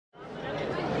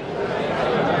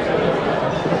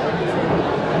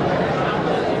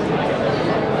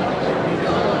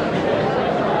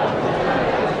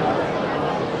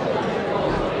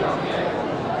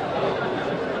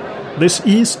This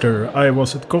Easter, I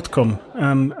was at GotCon,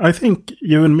 and I think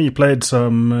you and me played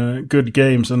some good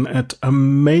games and ate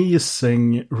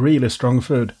amazing, really strong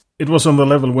food. It was on the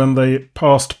level when they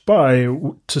passed by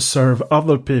to serve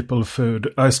other people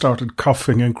food. I started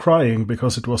coughing and crying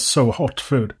because it was so hot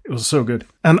food. It was so good.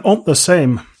 And on the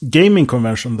same gaming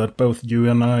convention that both you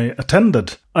and I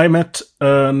attended, I met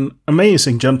an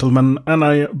amazing gentleman, and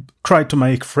I tried to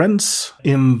make friends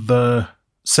in the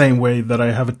same way that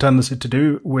I have a tendency to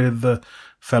do with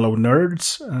fellow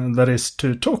nerds, and that is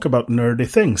to talk about nerdy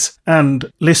things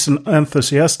and listen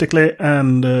enthusiastically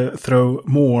and throw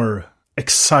more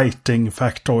exciting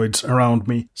factoids around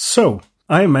me. So,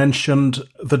 I mentioned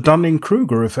the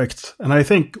Dunning-Kruger effect, and I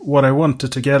think what I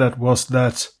wanted to get at was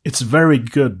that it's very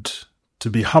good to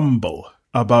be humble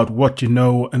about what you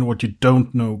know and what you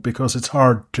don't know, because it's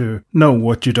hard to know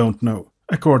what you don't know,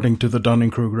 according to the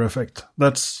Dunning-Kruger effect.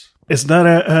 Is that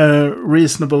a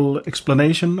reasonable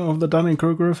explanation of the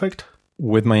Dunning-Kruger effect?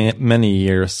 With my many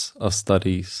years of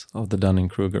studies of the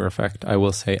Dunning-Kruger effect, I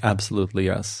will say absolutely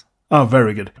yes. Oh,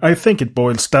 very good. I think it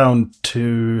boils down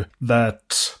to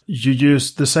that you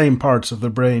use the same parts of the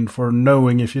brain for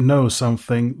knowing if you know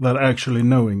something than actually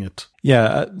knowing it.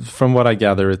 Yeah, from what I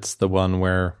gather, it's the one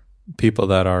where people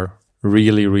that are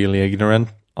really, really ignorant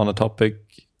on a topic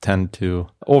tend to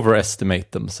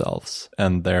overestimate themselves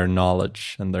and their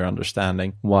knowledge and their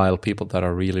understanding, while people that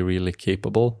are really, really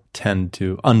capable tend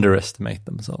to underestimate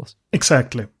themselves.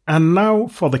 Exactly. And now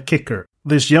for the kicker.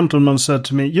 This gentleman said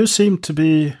to me, "You seem to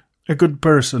be a good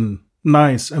person,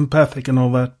 nice, empathic and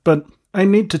all that, but I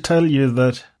need to tell you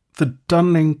that the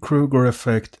Dunning-Kruger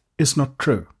effect is not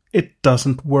true. It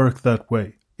doesn't work that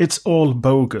way. It's all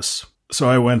bogus." So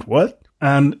I went, "What?"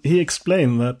 And he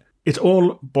explained that it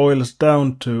all boils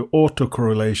down to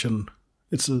autocorrelation.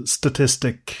 It's a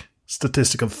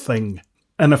statistical thing.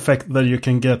 An effect that you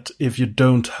can get if you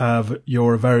don't have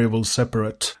your variables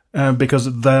separate.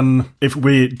 Because then, if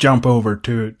we jump over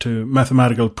to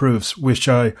mathematical proofs, which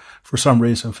I, for some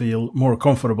reason, feel more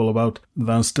comfortable about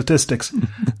than statistics,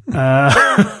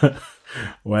 then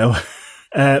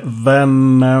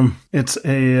it's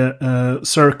a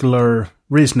circular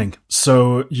reasoning.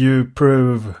 So you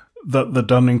prove that the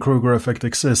Dunning-Kruger effect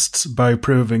exists by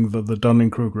proving that the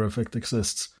Dunning-Kruger effect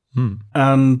exists.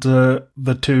 And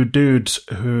the two dudes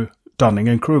Dunning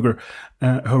and Kruger,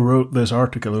 who wrote this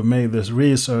article, who made this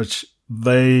research,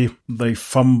 they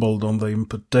fumbled on the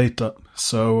input data.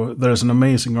 So there's an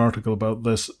amazing article about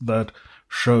this that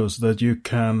shows that you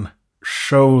can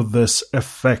show this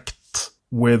effect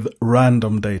with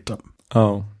random data.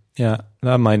 Oh, yeah,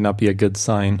 that might not be a good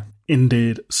sign.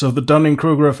 Indeed. So the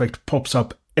Dunning-Kruger effect pops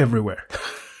up everywhere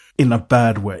in a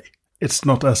bad way. It's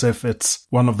not as if it's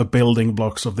one of the building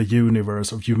blocks of the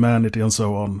universe, of humanity and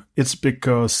so on. It's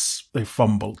because they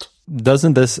fumbled.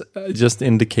 Doesn't this just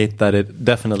indicate that it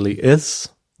definitely is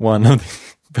one of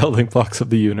the building blocks of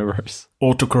the universe?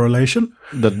 Autocorrelation?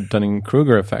 The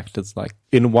Dunning-Kruger effect. It's like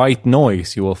in white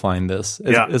noise you will find this.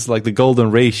 It's like the golden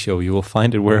ratio. You will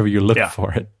find it wherever you look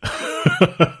for it.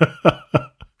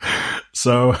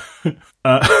 So...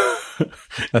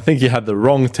 I think you had the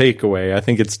wrong takeaway. I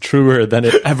think it's truer than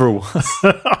it ever was.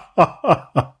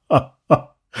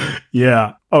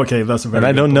 Yeah. Okay, that's a very. And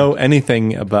I don't know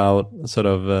anything about sort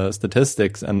of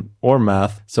statistics or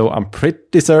math, so I'm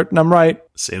pretty certain I'm right.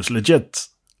 Seems legit.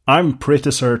 I'm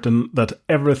pretty certain that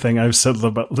everything I've said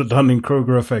about the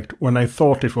Dunning-Kruger effect, when I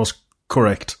thought it was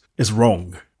correct, is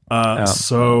wrong.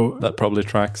 So that probably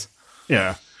tracks.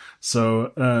 Yeah.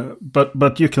 So,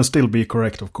 but you can still be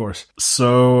correct, of course.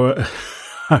 So,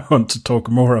 I want to talk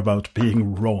more about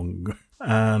being wrong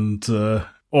and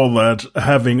all that,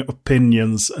 having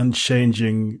opinions and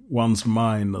changing one's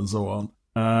mind and so on,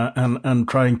 and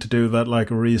trying to do that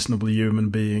like a reasonable human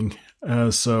being.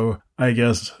 So, I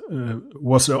guess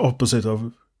what's the opposite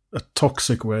of a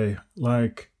toxic way?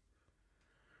 Like,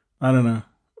 I don't know.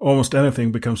 Almost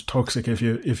anything becomes toxic if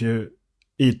you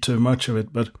eat too much of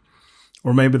it, but.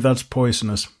 Or maybe that's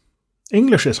poisonous.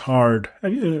 English is hard.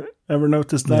 Have you ever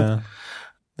noticed that? Yeah.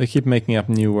 They keep making up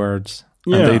new words.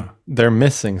 Yeah. And they're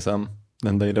missing some,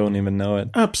 and they don't even know it.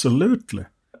 Absolutely.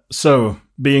 So,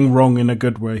 being wrong in a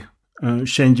good way,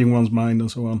 changing one's mind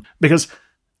and so on. Because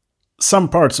some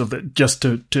parts of it,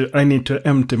 I need to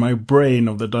empty my brain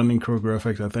of the Dunning-Kruger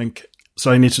effect, I think. So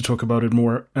I need to talk about it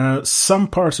more. Some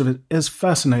parts of it is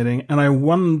fascinating, and I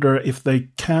wonder if they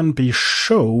can be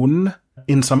shown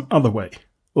in some other way.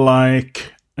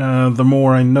 Like, the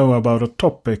more I know about a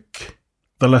topic,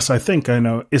 the less I think I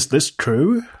know. Is this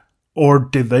true? Or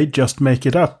did they just make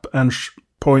it up and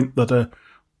point at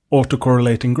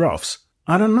autocorrelating graphs?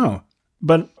 I don't know.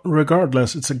 But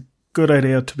regardless, it's a good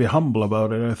idea to be humble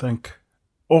about it, I think.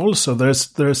 Also, there's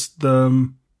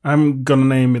the, I'm gonna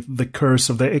name it the curse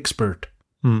of the expert.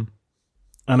 Hmm.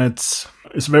 And it's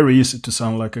very easy to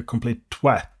sound like a complete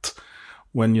twat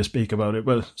when you speak about it.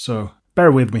 Well, so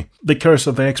bear with me. The curse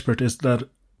of the expert is that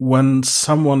when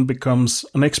someone becomes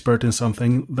an expert in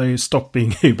something, they stop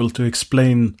being able to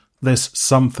explain this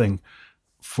something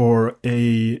for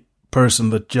a person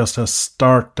that just has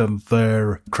started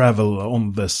their travel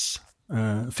on this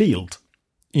field.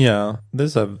 Yeah,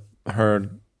 this I've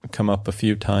heard come up a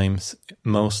few times,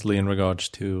 mostly in regards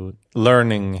to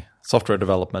learning software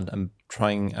development and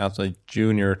trying as a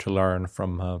junior to learn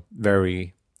from a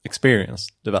very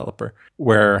experienced developer,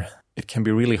 where it can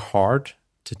be really hard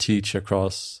to teach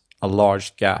across a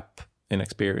large gap in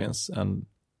experience and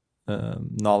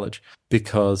knowledge,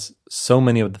 because so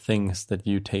many of the things that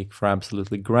you take for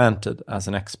absolutely granted as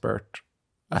an expert,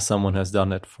 as someone who has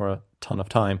done it for a ton of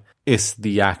time, is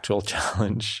the actual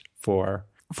challenge for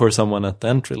someone at the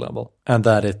entry level, and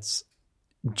that it's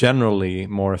generally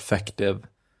more effective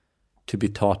to be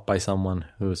taught by someone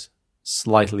who's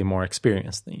slightly more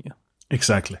experienced than you.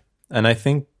 Exactly. And I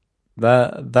think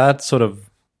that sort of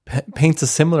paints a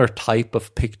similar type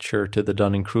of picture to the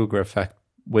Dunning-Kruger effect,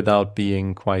 without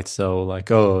being quite so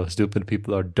like, oh, stupid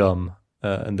people are dumb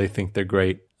and they think they're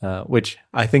great, which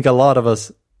I think a lot of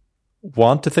us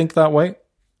want to think that way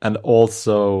and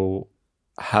also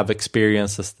have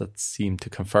experiences that seem to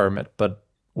confirm it. But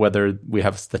whether we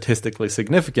have statistically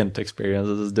significant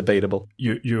experiences is debatable.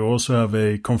 You also have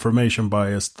a confirmation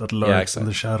bias that lurks in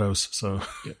the shadows. So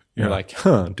you're like,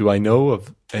 do I know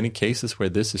of any cases where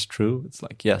this is true? It's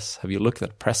like, yes. Have you looked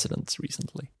at precedents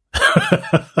recently?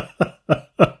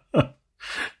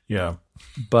 Yeah.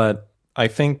 But I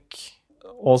think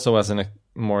also as a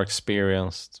more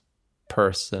experienced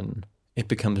person, it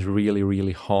becomes really,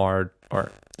 really hard,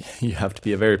 or you have to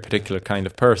be a very particular kind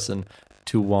of person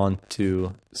to want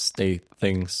to state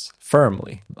things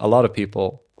firmly. A lot of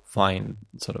people find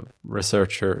sort of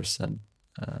researchers and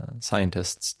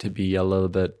scientists to be a little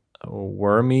bit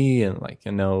wormy and like,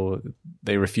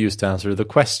 they refuse to answer the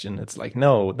question. It's like,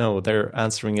 no, they're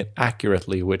answering it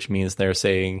accurately, which means they're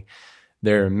saying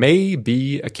there may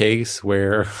be a case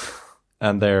where,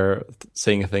 and they're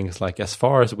saying things like, as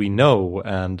far as we know,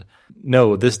 and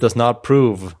no, this does not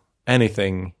prove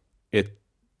anything. It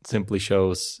simply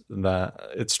shows that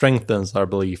it strengthens our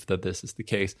belief that this is the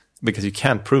case, because you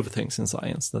can't prove things in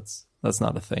science. That's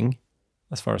not a thing,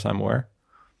 as far as I'm aware.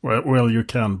 Well, you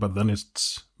can, but then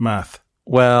it's math.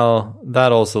 Well,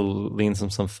 that also leans on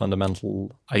some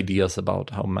fundamental ideas about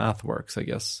how math works, I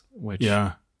guess. Which,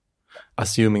 yeah,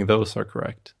 assuming those are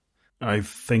correct, I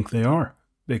think they are,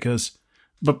 because,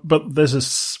 but this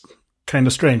is kind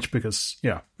of strange because,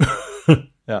 yeah,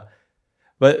 yeah,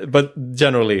 but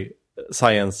generally,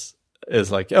 science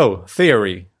is like, oh,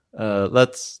 theory.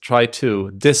 Let's try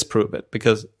to disprove it,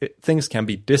 because things can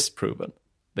be disproven;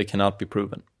 they cannot be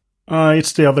proven.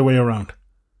 It's the other way around.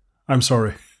 I'm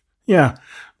sorry. Yeah,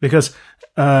 because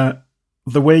the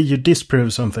way you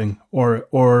disprove something or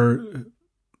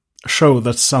show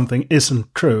that something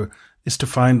isn't true is to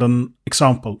find an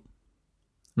example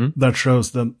that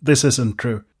shows that this isn't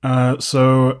true.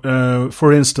 So,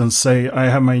 for instance, say I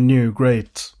have my new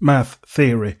great math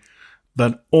theory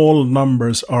that all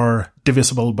numbers are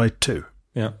divisible by 2.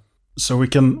 Yeah. So we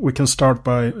can start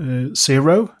by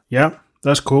 0. Yeah,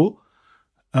 that's cool.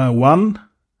 1.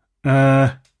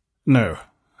 No.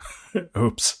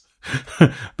 Oops.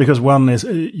 Because 1 is,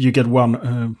 you get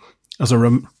 1 as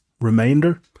a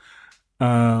remainder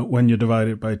when you divide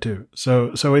it by 2.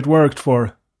 So it worked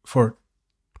for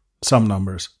some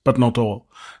numbers, but not all.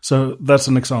 So that's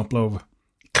an example of,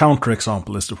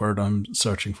 counterexample is the word I'm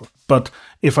searching for. But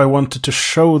if I wanted to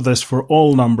show this for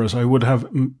all numbers, I would have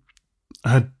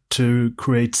had to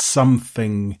create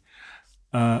something,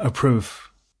 a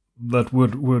proof that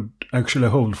would actually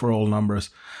hold for all numbers.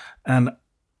 And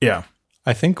yeah.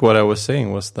 I think what I was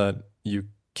saying was that you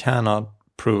cannot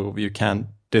prove, you can't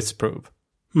disprove.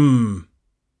 And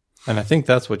I think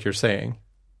that's what you're saying.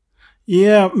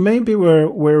 Yeah, maybe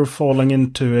we're falling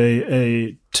into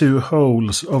a two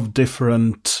holes of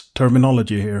different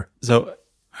terminology here. So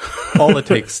all it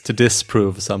takes to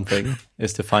disprove something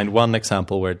is to find one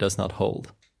example where it does not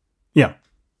hold. Yeah.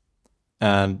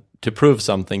 And to prove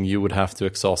something, you would have to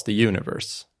exhaust the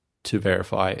universe to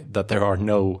verify that there are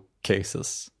no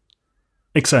cases.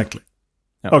 Exactly.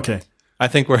 Yeah. Okay. I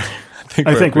think we're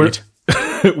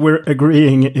we're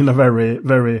agreeing in a very,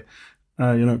 very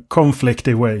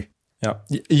conflicty way. Yeah,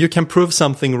 you can prove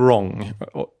something wrong.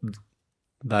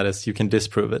 That is, you can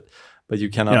disprove it, but you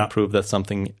cannot prove that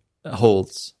something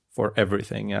holds for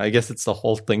everything. I guess it's the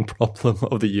halting problem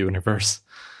of the universe.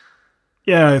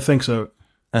 Yeah, I think so.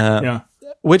 Yeah.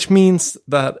 Which means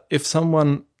that if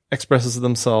someone expresses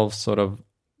themselves sort of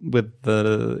with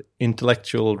the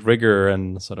intellectual rigor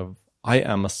and sort of, I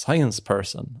am a science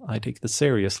person, I take this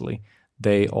seriously,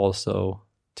 they also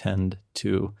tend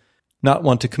to not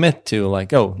want to commit to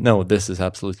like, oh, no, this is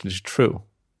absolutely true.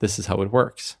 This is how it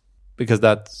works. Because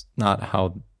that's not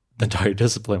how the entire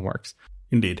discipline works.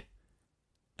 Indeed.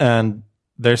 And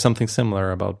there's something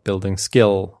similar about building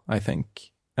skill, I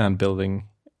think, and building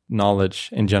knowledge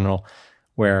in general,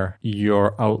 where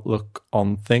your outlook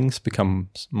on things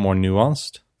becomes more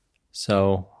nuanced.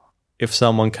 So if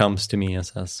someone comes to me and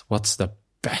says, what's the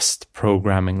best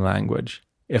programming language?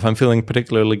 If I'm feeling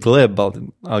particularly glib,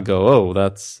 I'll go, oh,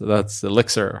 that's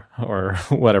Elixir or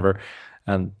whatever,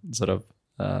 and sort of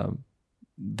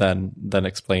then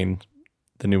explain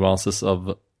the nuances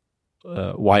of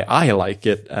why I like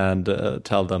it and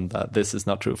tell them that this is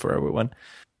not true for everyone.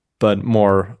 But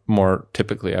more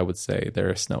typically, I would say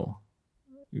there is no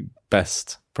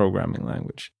best programming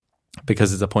language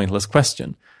because it's a pointless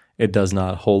question. It does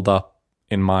not hold up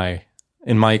in my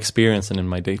experience and in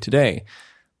my day-to-day.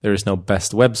 There is no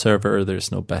best web server.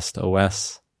 There's no best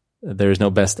OS. There is no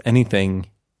best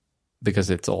anything because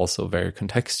it's also very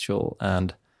contextual,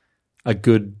 and a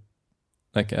good,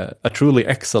 like a truly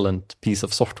excellent piece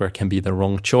of software can be the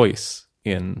wrong choice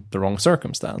in the wrong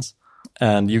circumstance.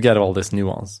 And you get all this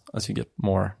nuance as you get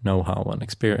more know-how and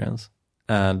experience.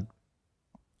 And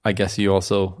I guess you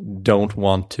also don't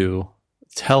want to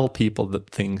tell people the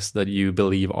things that you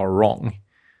believe are wrong.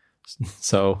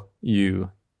 So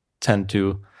you tend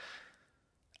to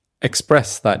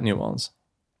express that nuance,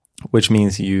 which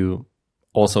means you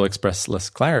also express less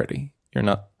clarity. You're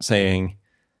not saying,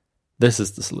 this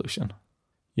is the solution.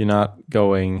 You're not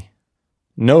going,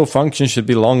 no function should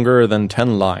be longer than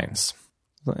 10 lines.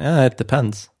 Yeah, it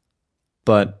depends.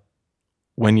 But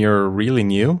when you're really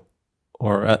new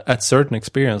or at certain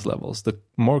experience levels, the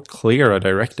more clear a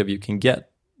directive you can get,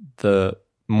 the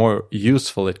more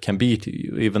useful it can be to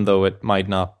you. Even though it might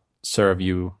not serve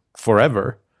you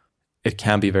forever, it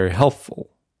can be very helpful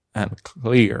and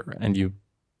clear. And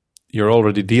you're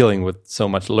already dealing with so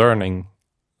much learning.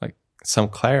 Like some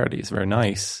clarity is very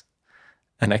nice.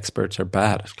 And experts are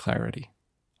bad at clarity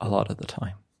a lot of the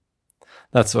time.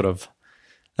 That's sort of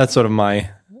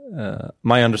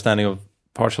my understanding of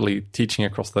partially teaching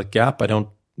across that gap. I don't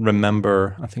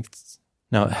remember. I think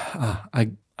I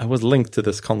was linked to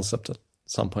this concept at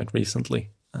some point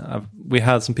recently. We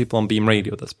had some people on Beam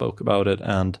Radio that spoke about it,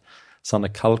 and Sanne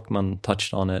Kalkman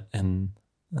touched on it in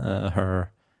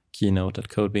her keynote at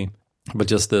Codebeam. But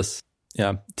just this,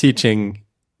 teaching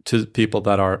to people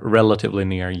that are relatively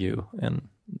near you in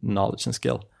knowledge and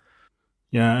skill.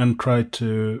 Yeah, and try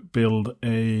to build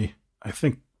I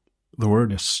think the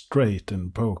word is straight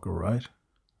in poker, right?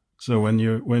 So when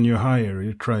you hire,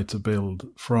 you try to build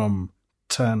from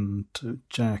 10 to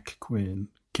Jack, Queen,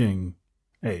 King,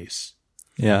 Ace.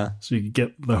 Yeah. So you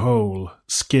get the whole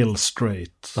skill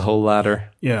straight. The whole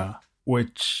ladder. Yeah,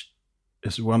 which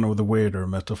is one of the weirder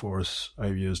metaphors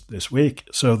I've used this week.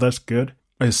 So that's good.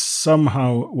 I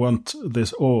somehow want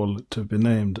this all to be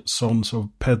named Sons of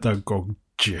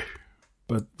Pedagogy.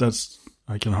 But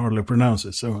I can hardly pronounce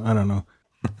it, so I don't know.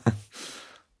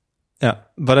 Yeah,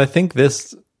 but I think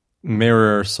this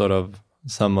mirrors sort of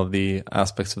some of the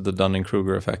aspects of the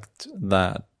Dunning-Kruger effect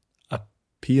that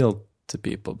appeal to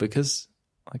people, because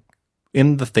like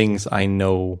in the things I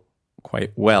know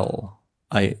quite well,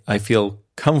 I feel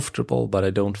comfortable, but I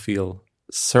don't feel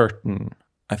certain,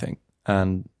 I think.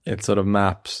 And it sort of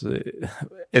maps,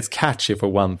 it's catchy for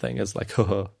one thing. It's like,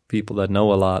 people that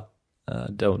know a lot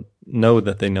don't know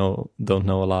that they don't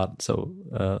know a lot.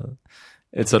 So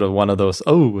it's sort of one of those,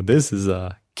 this is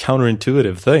a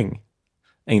counterintuitive thing.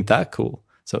 Ain't that cool?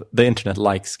 So the internet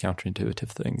likes counterintuitive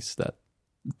things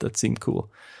that seem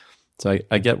cool. So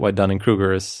I get why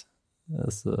Dunning-Kruger is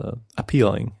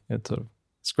appealing. It sort of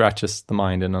scratches the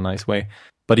mind in a nice way.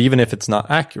 But even if it's not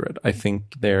accurate, I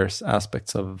think there's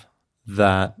aspects of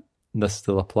that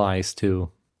still applies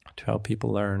to how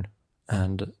people learn,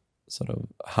 and sort of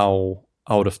how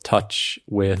out of touch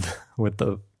with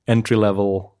the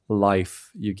entry-level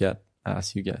life you get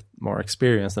as you get more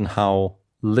experience, and how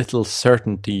little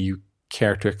certainty you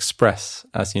care to express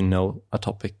as you know a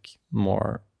topic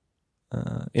more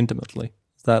intimately.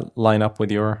 Does that line up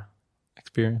with your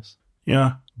experience?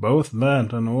 Yeah, both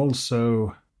that and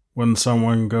also when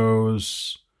someone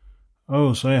goes,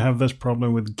 so I have this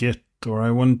problem with Git, or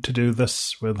I want to do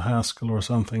this with Haskell or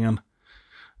something, and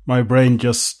my brain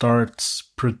just starts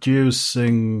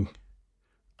producing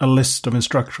a list of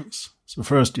instructions. So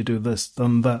first you do this,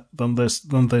 then that, then this,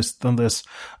 then this, then this.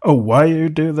 Oh, why you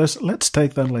do this? Let's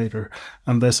take that later.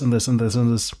 And this, and this, and this,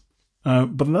 and this.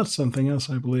 But that's something else,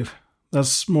 I believe.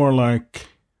 That's more like,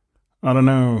 I don't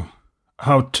know,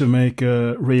 how to make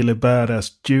a really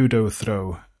badass judo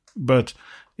throw. But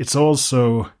it's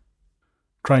also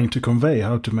trying to convey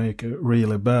how to make a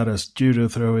really badass judo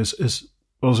throw is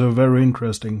also a very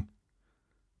interesting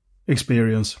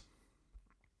experience.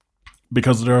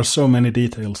 Because there are so many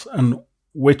details, and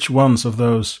which ones of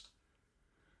those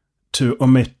to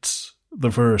omit the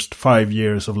first 5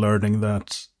 years of learning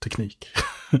that technique?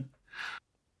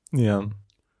 Yeah.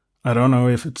 I don't know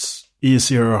if it's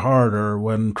easier or harder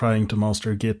when trying to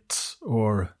master Git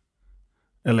or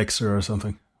Elixir or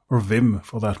something, or Vim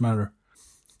for that matter.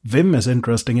 Vim is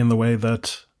interesting in the way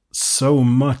that so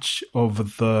much of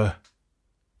the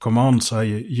commands I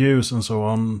use and so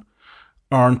on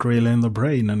aren't really in the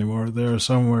brain anymore. They're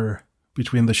somewhere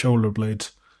between the shoulder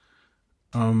blades.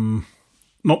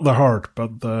 Not the heart,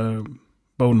 but the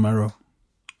bone marrow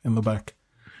in the back.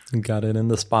 Got it in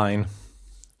the spine.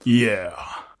 Yeah.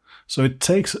 So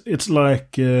it's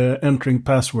like entering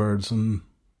passwords and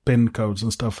PIN codes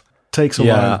and stuff. It takes a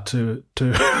while to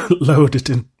load it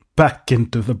back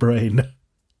into the brain.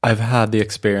 I've had the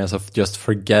experience of just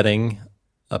forgetting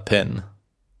a PIN.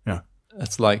 Yeah.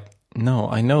 It's like, no,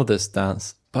 I know this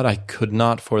dance, but I could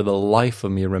not for the life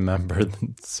of me remember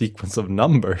the sequence of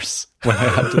numbers when I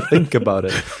had to think about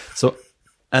it. So,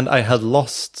 and I had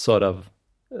lost sort of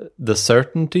the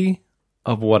certainty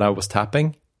of what I was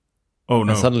tapping. Oh,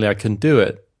 no. And suddenly I couldn't do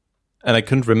it. And I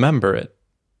couldn't remember it.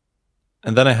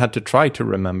 And then I had to try to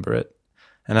remember it.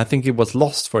 And I think it was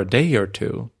lost for a day or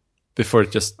two before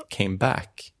it just came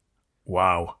back.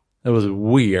 Wow. It was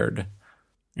weird.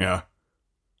 Yeah.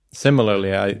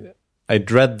 Similarly, I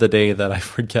dread the day that I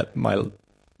forget my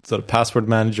sort of password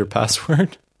manager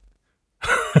password.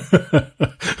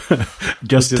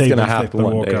 Just it's going to happen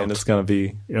one day, and it's going to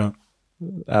be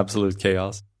absolute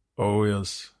chaos. Oh,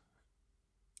 yes.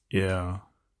 Yeah.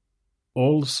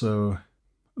 Also,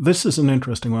 this is an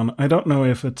interesting one. I don't know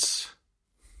if it's...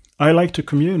 I like to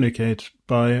communicate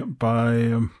by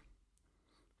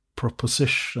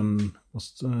proposition.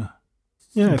 What's the...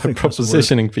 Yeah, I think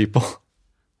propositioning people.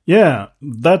 Yeah,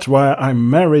 that's why I'm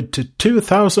married to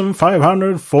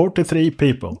 2,543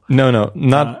 people. No,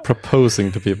 not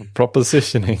proposing to people.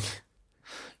 Propositioning.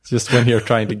 It's just when you're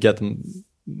trying to get them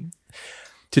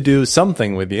to do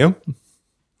something with you.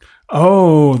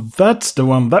 Oh, that's the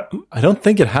one. That I don't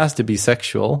think it has to be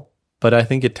sexual, but I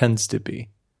think it tends to be.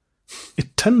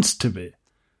 It tends to be.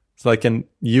 It's like an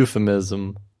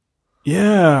euphemism.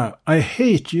 Yeah, I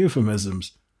hate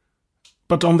euphemisms.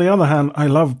 But on the other hand, I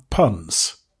love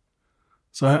puns.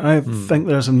 So I think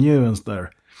there's some nuance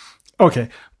there. Okay,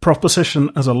 proposition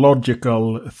as a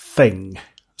logical thing.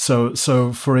 So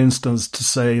for instance, to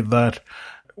say that,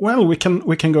 well, we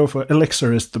can go for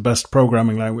Elixir is the best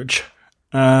programming language.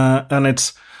 And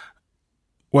it's,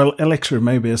 well, Elixir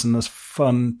maybe isn't as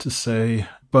fun to say,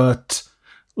 but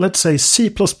let's say C++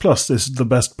 is the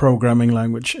best programming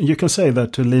language. You can say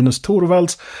that to Linus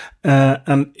Torvalds,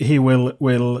 and he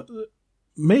will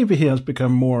maybe he has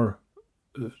become more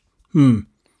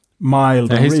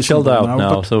mild. Yeah, he's chilled out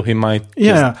now, so he might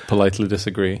just politely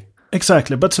disagree.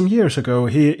 Exactly, but some years ago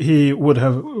he would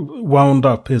have wound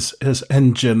up his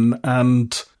engine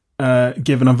and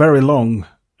given a very long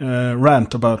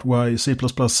rant about why C++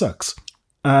 sucks.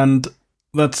 And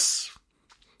that's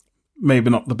maybe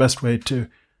not the best way to...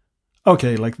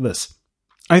 Okay, like this.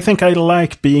 I think I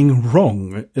like being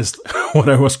wrong, is what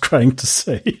I was trying to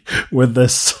say with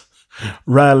this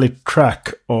rally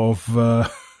track of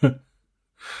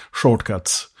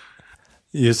shortcuts.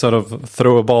 You sort of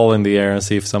throw a ball in the air and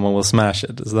see if someone will smash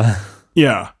it, is that?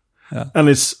 Yeah. And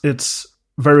it's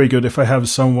very good if I have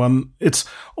someone... It's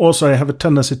also, I have a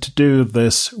tendency to do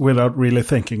this without really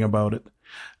thinking about it.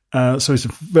 So it's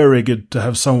very good to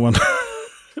have someone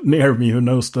near me who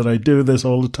knows that I do this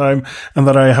all the time, and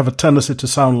that I have a tendency to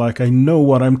sound like I know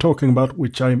what I'm talking about,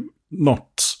 which I'm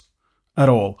not at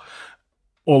all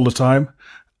the time.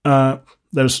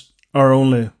 There's are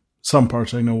only some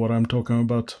parts I know what I'm talking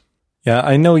about. Yeah,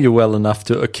 I know you well enough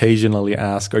to occasionally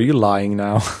ask, are you lying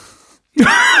now?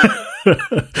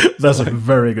 That's a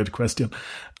very good question.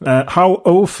 How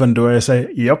often do I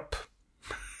say, yep?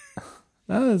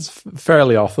 It's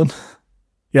fairly often.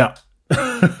 Yeah.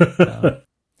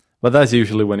 But that's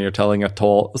usually when you're telling a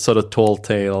tall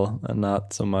tale and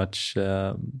not so much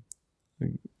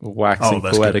waxing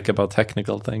poetic about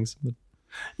technical things. But.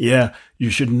 Yeah, you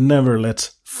should never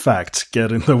let facts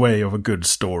get in the way of a good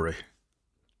story.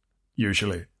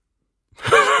 Usually.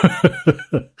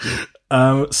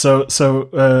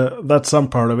 That's some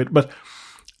part of it. But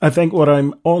I think what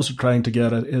I'm also trying to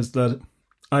get at is that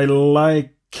I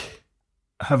like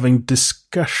having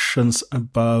discussions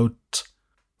about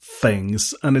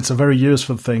things, and it's a very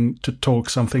useful thing to talk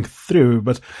something through,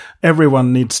 but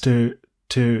everyone needs to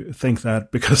think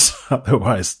that, because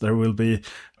otherwise there will be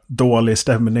dålig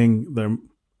stämning.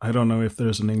 I don't know if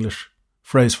there's an English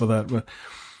phrase for that, but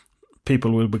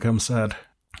people will become sad.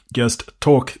 Just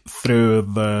talk through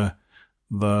the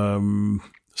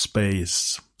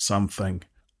space, something.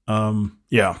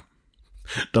 Yeah.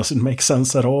 Does it make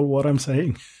sense at all what I'm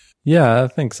saying? Yeah, I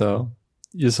think so.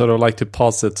 You sort of like to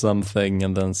posit something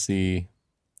and then see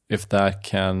if that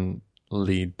can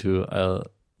lead to a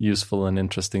useful and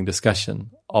interesting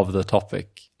discussion of the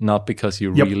topic, not because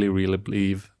you really, really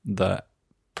believe the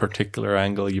particular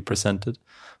angle you presented,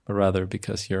 but rather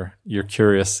because you're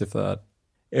curious if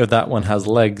that one has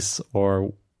legs,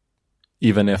 or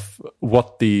even if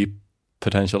what the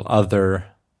potential other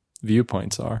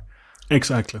viewpoints are.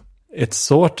 Exactly. It's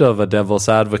sort of a devil's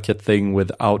advocate thing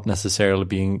without necessarily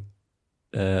being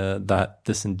that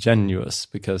disingenuous,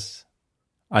 because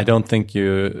I don't think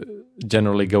you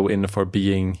generally go in for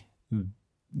being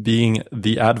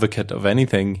the advocate of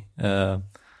anything,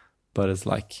 but it's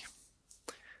like,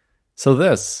 so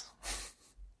this.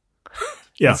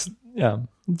 Yeah.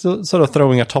 So, sort of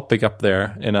throwing a topic up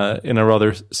there in a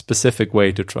rather specific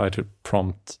way to try to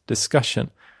prompt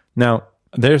discussion. Now,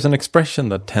 there's an expression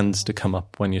that tends to come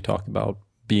up when you talk about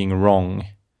being wrong,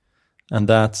 and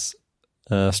that's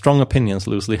strong opinions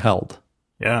loosely held.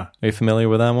 Yeah. Are you familiar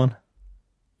with that one?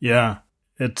 Yeah.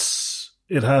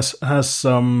 It has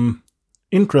some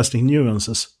interesting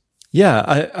nuances.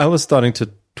 Yeah, I was starting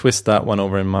to twist that one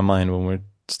over in my mind when we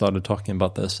started talking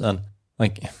about this, and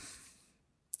like,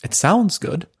 it sounds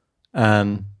good,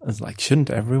 and it's like, shouldn't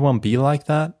everyone be like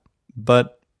that?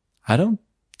 But I don't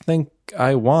think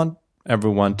I want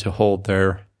everyone to hold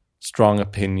their strong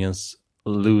opinions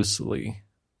loosely,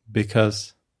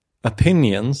 because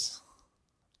opinions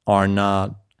are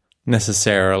not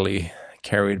necessarily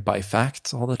carried by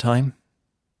facts all the time,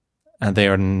 and they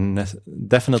are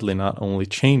definitely not only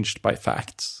changed by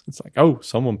facts. It's like, oh,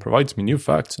 someone provides me new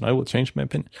facts and I will change my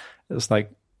opinion. It's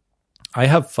like, I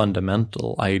have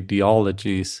fundamental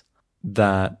ideologies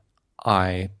that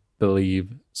I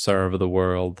believe serve the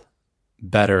world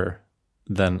better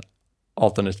than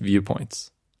alternate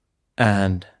viewpoints.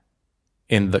 And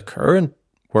in the current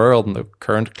world, in the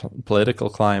current political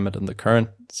climate, and the current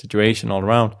situation all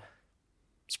around,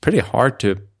 it's pretty hard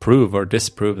to prove or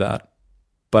disprove that.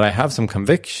 But I have some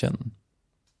conviction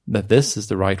that this is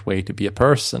the right way to be a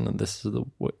person, and this is the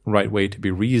right way to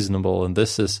be reasonable, and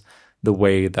this is the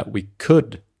way that we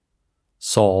could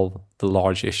solve the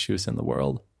large issues in the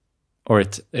world. Or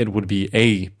it would be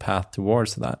a path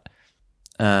towards that.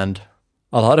 And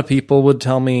a lot of people would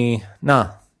tell me,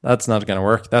 nah, that's not going to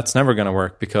work. That's never going to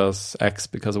work because X,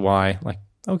 because Y. Like,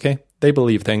 okay, they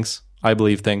believe things. I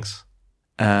believe things.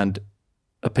 And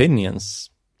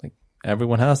opinions, like,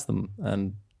 everyone has them.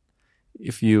 And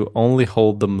if you only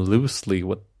hold them loosely,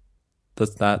 what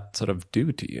does that sort of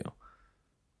do to you?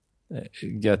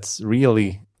 It gets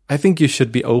really... I think you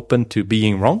should be open to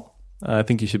being wrong. I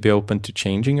think you should be open to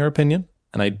changing your opinion.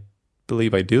 And I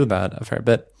believe I do that a fair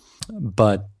bit.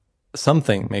 But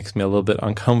something makes me a little bit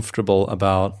uncomfortable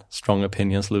about strong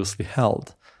opinions loosely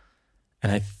held.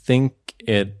 And I think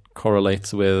it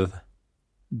correlates with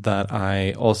that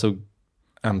I also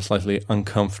am slightly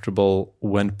uncomfortable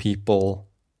when people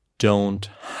don't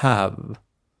have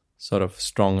sort of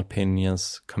strong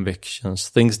opinions, convictions,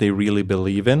 things they really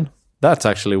believe in. That's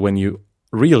actually when you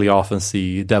really often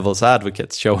see devil's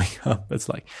advocates showing up. It's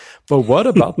like, but what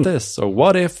about this? Or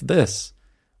what if this?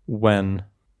 When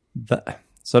the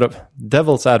sort of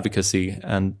devil's advocacy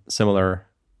and similar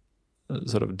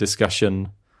sort of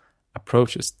discussion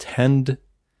approaches tend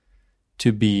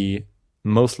to be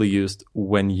mostly used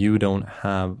when you don't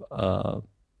have a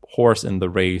horse in the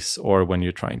race, or when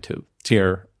you're trying to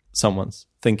tear someone's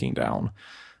thinking down,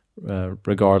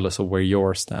 regardless of where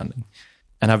you're standing.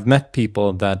 And I've met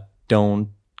people that don't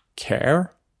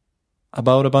care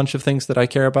about a bunch of things that I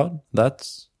care about.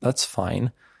 That's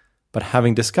fine. But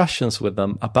having discussions with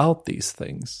them about these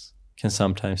things can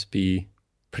sometimes be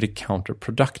pretty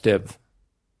counterproductive,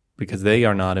 because they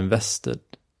are not invested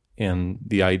in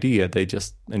the idea. They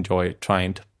just enjoy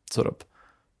trying to sort of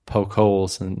poke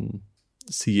holes and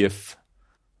see if,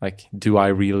 like, do I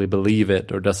really believe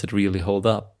it, or does it really hold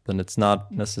up? And it's not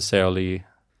necessarily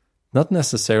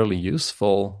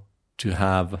useful to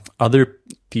have other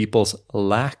people's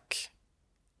lack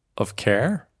of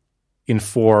care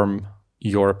inform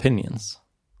your opinions.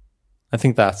 I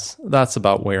think that's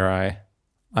about where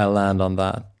I land on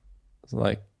that. It's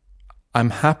like, I'm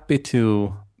happy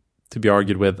to be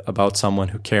argued with about someone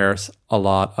who cares a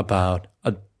lot about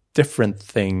a different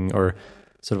thing or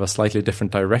sort of a slightly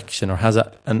different direction or has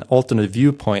an alternate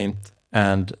viewpoint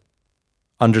and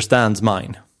understands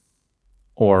mine.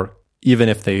 Or even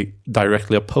if they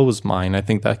directly oppose mine, I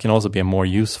think that can also be a more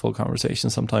useful conversation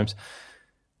sometimes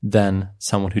than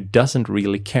someone who doesn't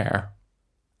really care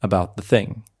about the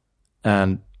thing.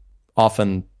 And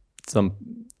often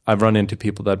I've run into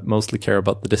people that mostly care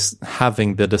about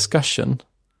having the discussion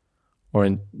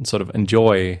or sort of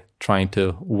enjoy trying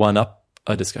to one-up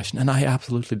a discussion. And I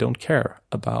absolutely don't care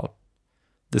about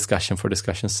discussion for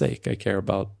discussion's sake. I care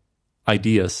about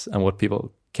ideas and what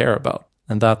people care about.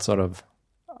 And that sort of,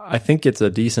 I think it's a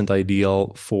decent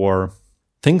ideal for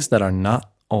things that are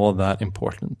not all that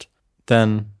important.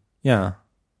 Then, yeah,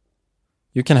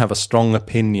 you can have a strong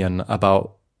opinion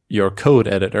about your code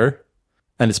editor,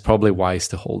 and it's probably wise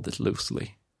to hold it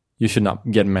loosely. You should not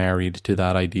get married to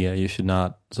that idea. You should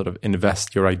not sort of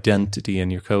invest your identity in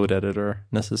your code editor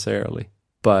necessarily.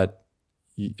 But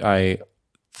I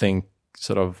think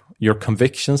sort of your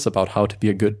convictions about how to be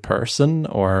a good person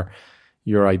or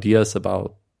your ideas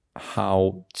about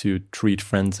how to treat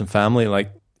friends and family,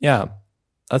 like, yeah,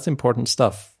 that's important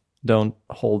stuff. Don't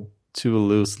hold too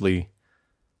loosely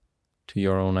to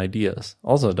your own ideas.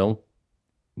 Also, don't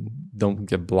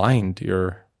get I to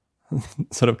your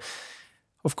sort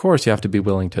of course you have to be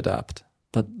willing to adapt.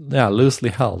 But yeah, loosely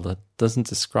held, that doesn't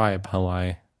describe how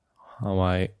I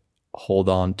hold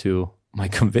on to my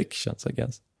convictions, I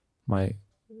guess.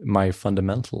 My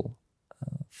fundamental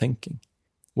thinking.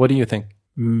 What do you think?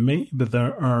 Maybe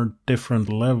there are different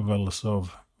levels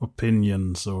of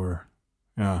opinions or,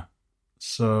 yeah.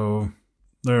 So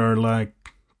there are like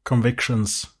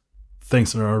convictions,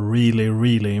 things that are really,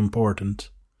 really important.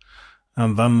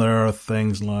 And then there are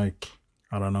things like,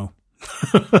 I don't know,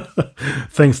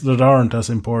 things that aren't as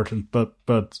important,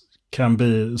 but can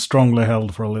be strongly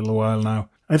held for a little while now.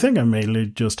 I think I mainly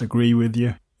just agree with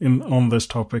you on this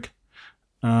topic.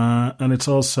 And it's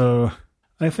also,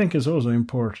 I think it's also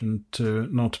important to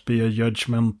not be a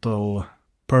judgmental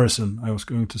person. I was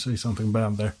going to say something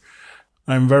bad there.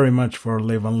 I'm very much for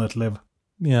live and let live.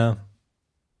 Yeah,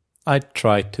 I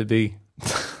try to be.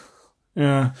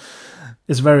 Yeah,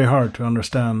 it's very hard to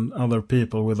understand other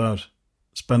people without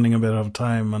spending a bit of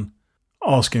time and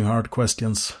asking hard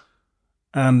questions.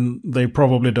 And they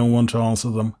probably don't want to answer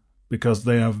them because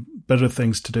they have better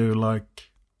things to do, like,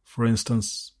 for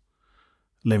instance,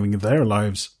 living their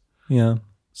lives. Yeah.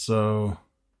 So,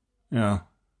 yeah.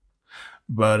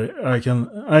 But I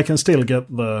can still get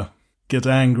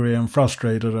angry and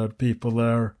frustrated at people that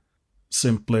are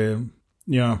simply,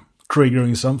 yeah,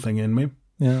 triggering something in me.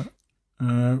 Yeah.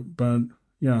 But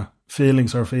yeah,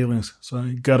 feelings are feelings, so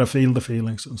you gotta feel the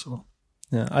feelings and so on.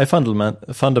 Yeah, I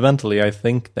fundamentally, I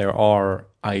think there are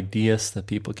ideas that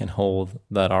people can hold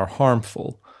that are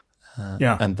harmful,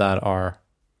 and that are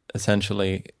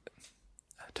essentially,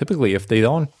 typically, if they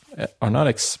are not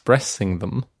expressing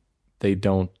them, they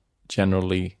don't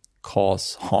generally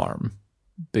cause harm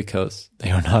because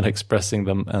they are not expressing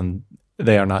them and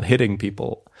they are not hitting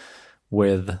people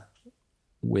with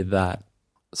that.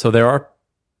 So there are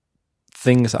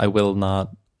things I will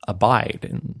not abide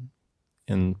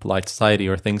in polite society,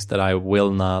 or things that I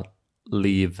will not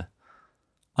leave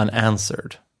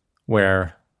unanswered,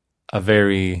 where a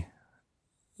very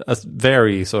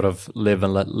sort of live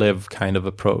and let live kind of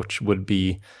approach would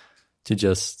be to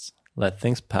just let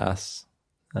things pass.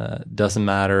 Doesn't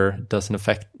matter, doesn't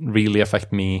really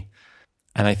affect me.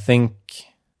 And I think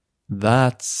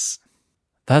that's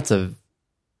an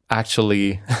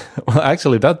ideology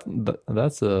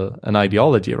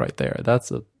right there.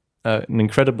 That's an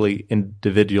incredibly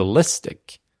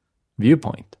individualistic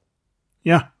viewpoint.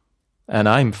 Yeah. And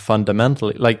I'm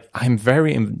fundamentally, I'm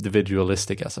very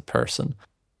individualistic as a person.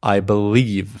 I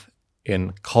believe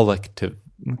in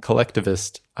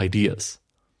collectivist ideas.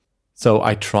 So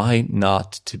I try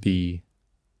not to be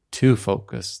too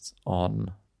focused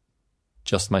on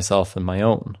just myself and my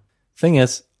own. Thing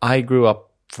is, I grew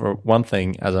up, for one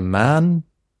thing, as a man.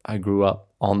 I grew up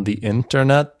on the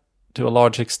internet to a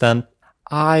large extent.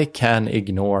 I can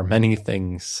ignore many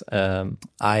things.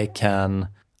 I can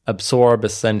absorb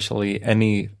essentially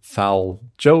any foul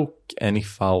joke, any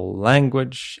foul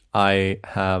language. I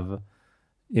have,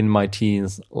 in my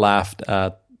teens, laughed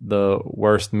at the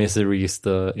worst miseries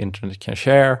the internet can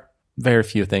share. Very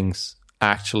few things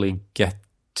actually get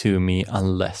to me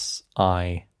unless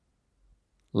I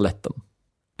let them.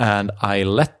 And I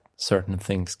let certain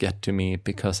things get to me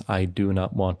because I do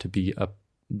not want to be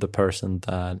the person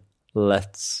that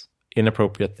lets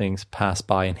inappropriate things pass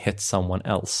by and hit someone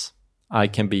else. I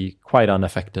can be quite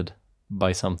unaffected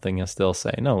by something and still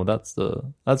say, no, that's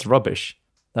rubbish.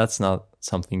 That's not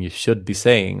something you should be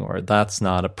saying, or that's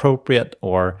not appropriate,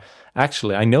 or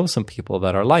actually I know some people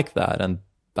that are like that and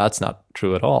that's not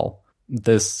true at all.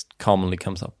 This commonly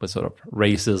comes up with sort of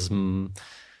racism,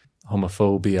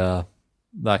 homophobia,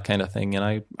 that kind of thing.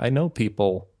 And I know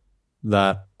people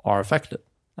that are affected,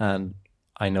 and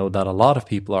I know that a lot of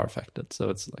people are affected. So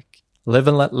it's like live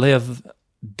and let live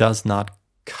does not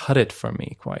cut it for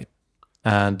me quite.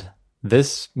 And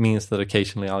this means that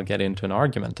occasionally I'll get into an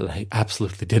argument that I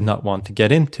absolutely did not want to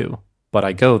get into, but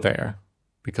I go there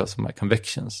because of my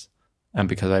convictions and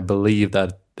because I believe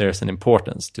that there's an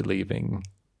importance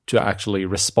to actually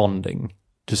responding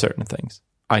to certain things.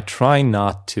 I try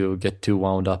not to get too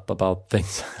wound up about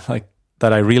things like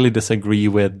that I really disagree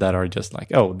with, that are just like,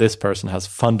 oh, this person has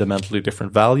fundamentally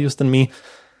different values than me,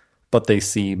 but they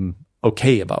seem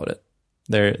okay about it.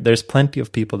 There's plenty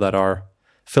of people that are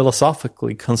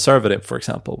philosophically conservative, for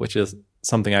example, which is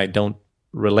something I don't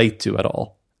relate to at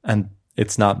all. And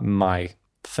it's not my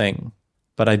thing.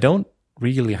 But I don't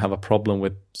really have a problem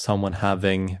with someone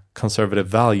having conservative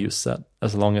values set,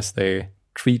 as long as they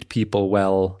treat people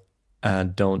well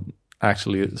and don't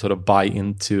actually sort of buy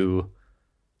into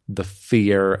the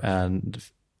fear and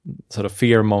sort of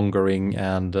fear mongering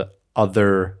and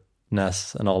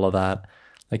otherness and all of that.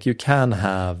 Like, you can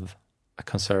have a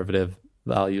conservative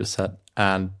value set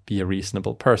and be a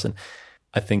reasonable person.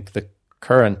 I think the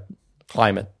current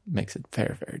climate makes it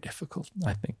very, very difficult,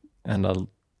 I think. And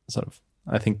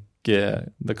I think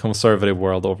the conservative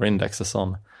world over indexes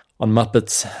on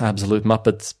Muppets, absolute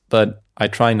Muppets, but I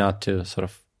try not to sort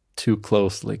of too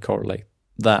closely correlate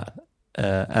that.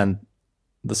 And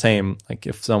the same, like,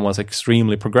 if someone's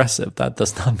extremely progressive, that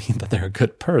does not mean that they're a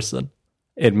good person.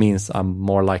 It means I'm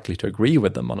more likely to agree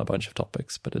with them on a bunch of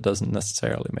topics, but it doesn't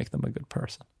necessarily make them a good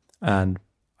person. And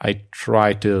I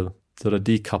try to sort of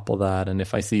decouple that. And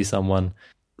if I see someone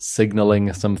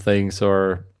signaling some things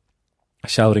or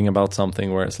shouting about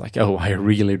something where it's like, oh, I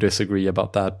really disagree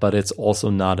about that, but it's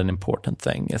also not an important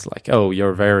thing. It's like, oh,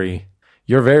 you're very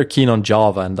keen on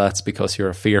Java, and that's because you're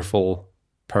a fearful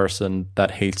person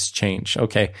that hates change.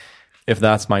 Okay, if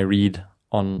that's my read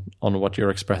on what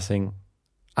you're expressing,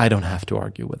 I don't have to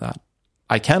argue with that.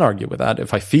 I can argue with that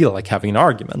if I feel like having an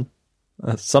argument.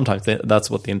 Sometimes that's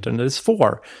what the internet is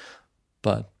for.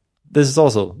 But this is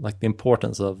also like the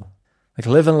importance of, like,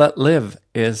 live and let live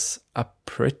is a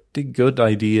pretty good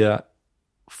idea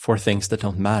for things that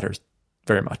don't matter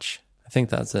very much. I think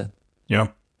that's it. Yeah.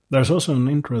 There's also an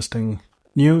interesting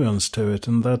nuance to it,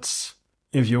 and that's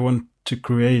if you want to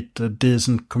create a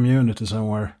decent community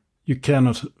somewhere, you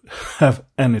cannot have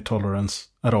any tolerance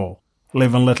at all.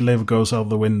 Live and let live goes out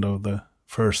the window the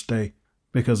first day,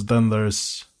 because then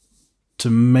there's, to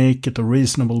make it a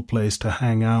reasonable place to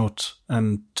hang out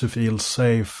and to feel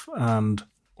safe and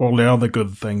all the other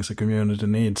good things a community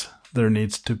needs, there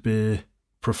needs to be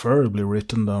preferably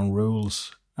written down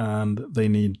rules, and they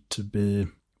need to be,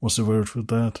 what's the word for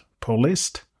that?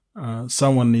 Policed?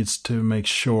 Someone needs to make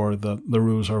sure that the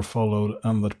rules are followed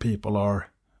and that people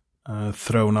are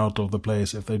thrown out of the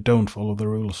place if they don't follow the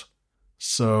rules.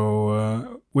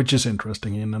 So, which is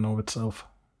interesting in and of itself.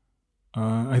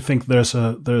 I think there's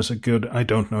a good, I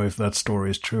don't know if that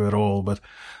story is true at all, but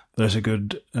there's a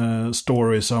good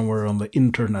story somewhere on the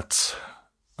internet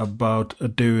about a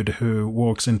dude who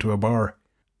walks into a bar,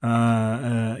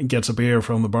 gets a beer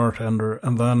from the bartender,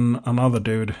 and then another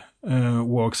dude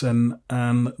walks in,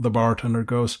 and the bartender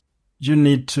goes, "You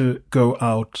need to go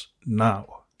out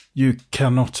now. You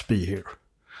cannot be here."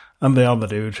 And the other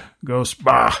dude goes,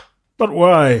 "Bah, but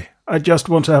why? I just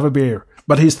want to have a beer."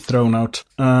 But he's thrown out.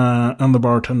 And the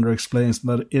bartender explains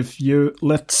that if you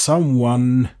let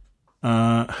someone...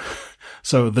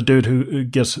 so the dude who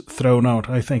gets thrown out,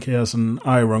 I think he has an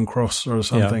iron cross or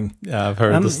something. Yeah, I've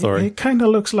heard the story. He kind of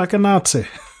looks like a Nazi.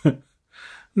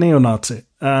 Neo-Nazi.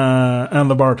 And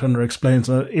the bartender explains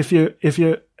that if you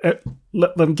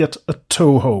let them get a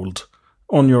toehold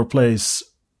on your place,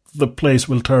 the place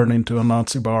will turn into a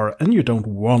Nazi bar. And you don't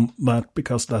want that,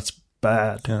 because that's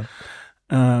bad. Yeah.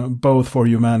 Both for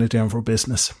humanity and for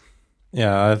business.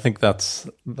 Yeah, I think that's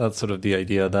sort of the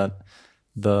idea, that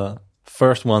the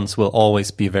first ones will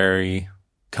always be very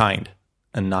kind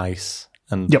and nice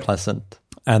and pleasant,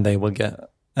 and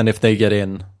if they get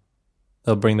in,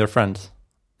 they'll bring their friends,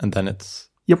 and then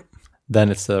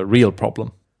it's a real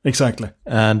problem. Exactly.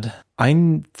 And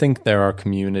I think there are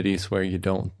communities where you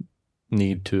don't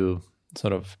need to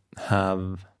sort of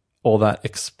have all that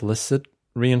explicit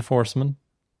reinforcement.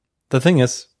 The thing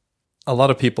is, a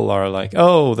lot of people are like,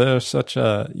 oh, there's such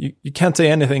a, you can't say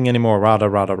anything anymore,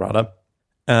 rada.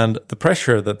 And the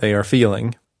pressure that they are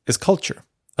feeling is culture,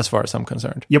 as far as I'm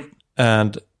concerned. Yep.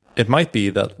 And it might be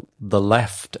that the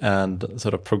left and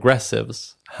sort of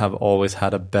progressives have always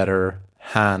had a better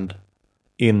hand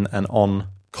in and on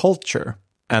culture.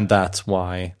 And that's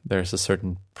why there's a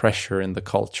certain pressure in the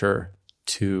culture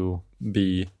to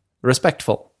be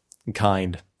respectful,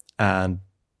 kind, and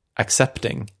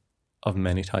accepting of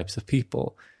many types of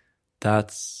people.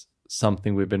 That's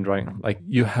something we've been trying. Like,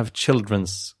 you have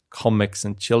children's comics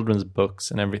and children's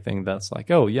books and everything that's like,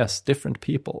 oh yes, different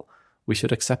people. We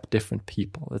should accept different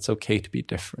people. It's okay to be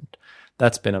different.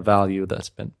 That's been a value that's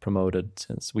been promoted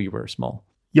since we were small.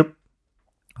 Yep.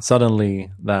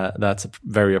 Suddenly that's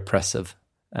very oppressive,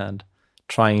 and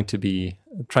trying to be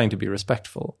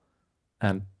respectful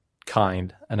and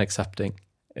kind and accepting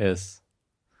is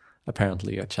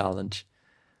apparently a challenge.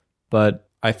 But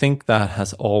I think that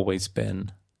has always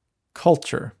been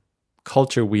culture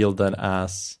wielded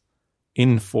as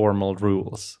informal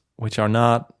rules, which are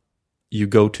not you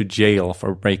go to jail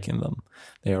for breaking them.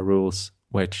 They are rules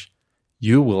which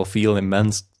you will feel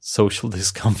immense social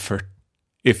discomfort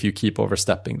if you keep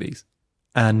overstepping these.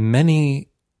 And many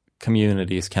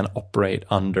communities can operate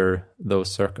under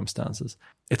those circumstances.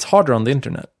 It's harder on the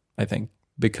internet, I think,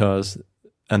 because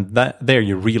there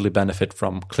you really benefit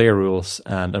from clear rules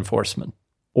and enforcement,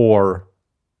 or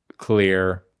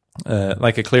clear,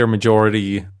 like a clear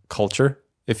majority culture.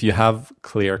 If you have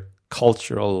clear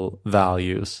cultural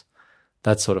values,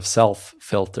 that sort of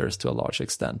self-filters to a large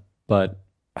extent. But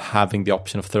having the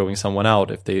option of throwing someone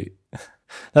out if they...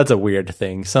 That's a weird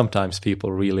thing. Sometimes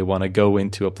people really want to go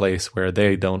into a place where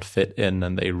they don't fit in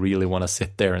and they really want to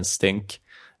sit there and stink.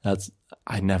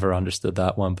 I never understood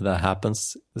that one, but that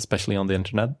happens, especially on the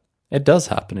internet. It does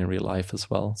happen in real life as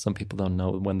well. Some people don't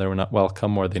know when they're not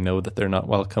welcome, or they know that they're not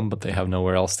welcome, but they have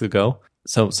nowhere else to go.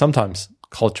 So sometimes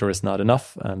culture is not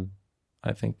enough. And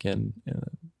I think in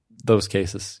those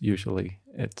cases, usually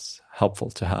it's helpful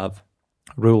to have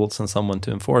rules and someone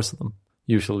to enforce them.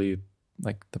 Usually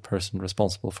like the person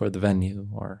responsible for the venue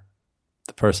or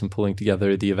the person pulling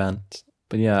together the event.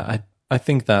 But yeah, I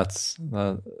think that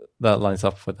lines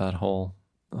up with that whole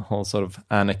sort of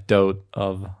anecdote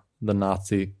of the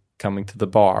Nazi coming to the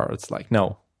bar. It's like,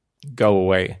 no, go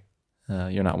away.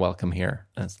 You're not welcome here.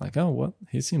 And it's like, oh, what?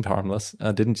 He seemed harmless.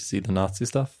 Didn't you see the Nazi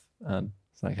stuff? And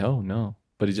it's like, oh, no.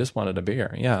 But he just wanted a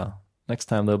beer. Yeah. Next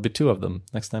time there'll be 2 of them.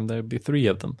 Next time there'll be 3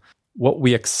 of them. What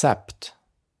we accept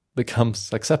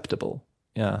becomes acceptable.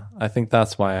 Yeah. I think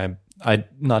that's why I'm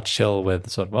not chill with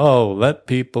sort of, oh, let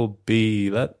people be,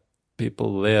 let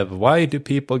people live. Why do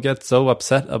people get so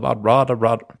upset about rada?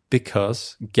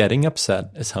 Because getting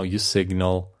upset is how you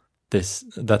signal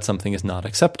that something is not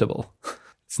acceptable.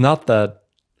 It's not that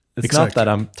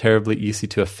I'm terribly easy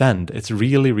to offend. It's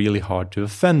really, really hard to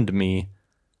offend me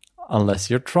unless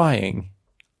you're trying.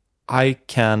 I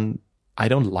don't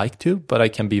like to, but I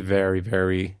can be very,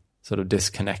 very sort of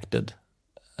disconnected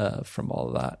from all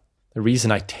of that. The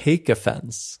reason I take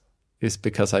offense is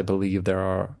because I believe there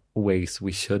are ways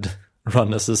we should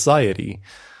run a society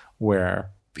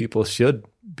where people should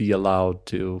be allowed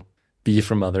to be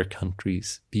from other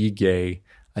countries, be gay.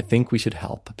 I think we should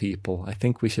help people. I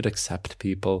think we should accept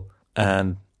people.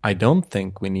 And I don't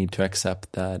think we need to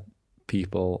accept that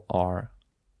people are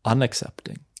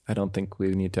unaccepting. I don't think we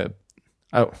need to...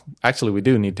 Oh, actually, we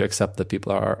do need to accept that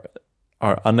people are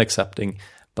unaccepting,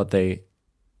 but they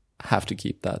have to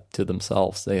keep that to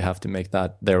themselves. They have to make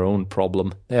that their own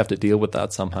problem. They have to deal with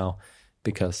that somehow.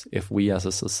 Because if we as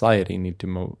a society need to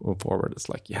move forward, it's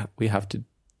like, yeah, we have to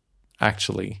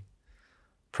actually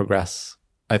progress.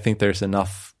 I think there's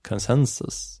enough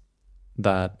consensus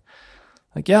that,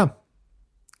 like, yeah,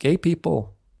 gay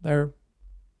people, they're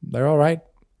all right.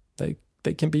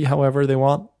 They can be however they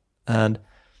want. And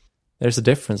there's a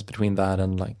difference between that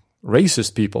and like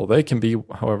racist people. They can be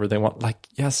however they want. Like,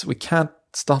 yes, we can't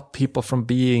stop people from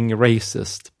being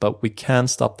racist, but we can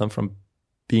stop them from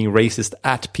being racist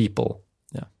at people.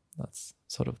 Yeah, that's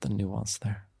sort of the nuance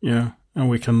there. Yeah, and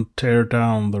we can tear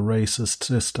down the racist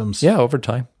systems. Yeah, over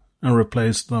time. And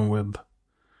replace them with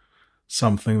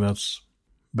something that's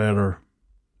better.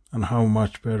 And how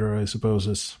much better, I suppose,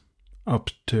 is up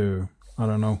to, I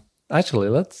don't know.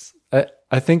 Actually,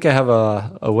 I think I have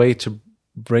a way to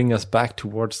bring us back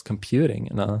towards computing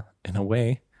in a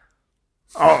way.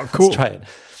 Oh, cool. Let's try it.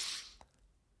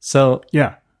 So,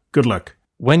 yeah, good luck.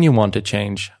 When you want to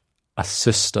change a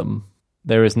system,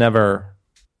 there is never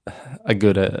a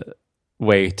good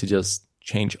way to just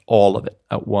change all of it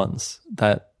at once.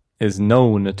 That is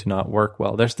known to not work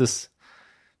well. There's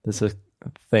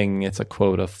thing. It's a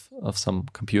quote of some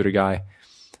computer guy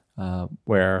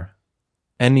where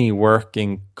any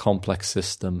working complex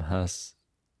system has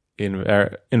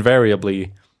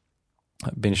invariably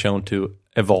been shown to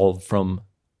evolve from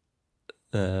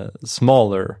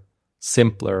smaller,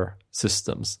 simpler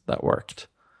systems that worked.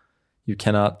 You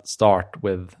cannot start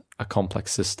with a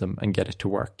complex system and get it to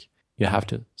work. You have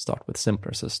to start with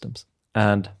simpler systems.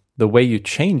 And the way you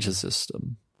change a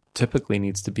system typically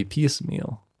needs to be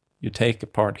piecemeal. You take a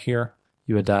part here,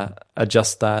 you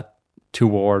adjust that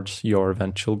towards your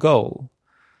eventual goal.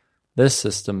 This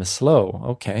system is slow.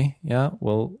 Okay, yeah,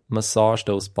 we'll massage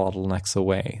those bottlenecks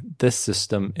away. This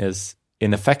system is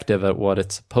ineffective at what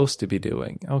it's supposed to be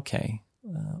doing. Okay,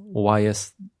 why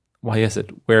is it?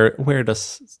 Where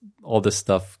does all this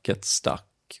stuff get stuck?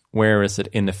 Where is it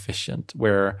inefficient?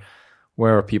 Where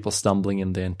are people stumbling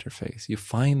in the interface? You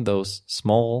find those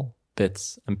small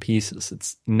bits and pieces.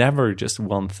 It's never just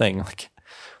one thing. Like,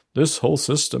 this whole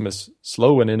system is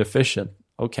slow and inefficient.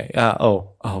 Okay,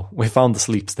 we found the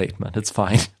sleep statement. It's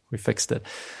fine. We fixed it.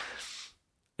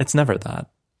 It's never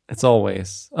that. It's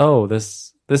always,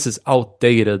 this is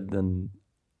outdated and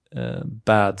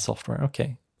bad software.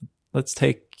 Okay, it's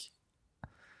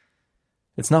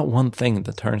not one thing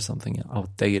that turns something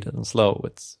outdated and slow.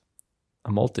 It's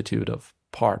a multitude of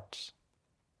parts.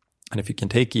 And if you can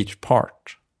take each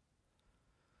part,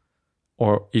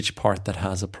 or each part that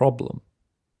has a problem,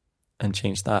 and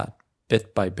change that,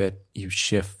 bit by bit, you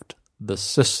shift the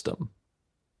system.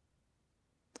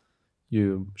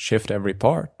 You shift every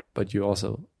part, but you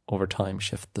also, over time,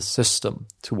 shift the system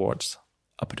towards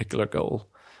a particular goal.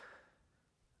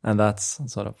 And that's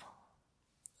sort of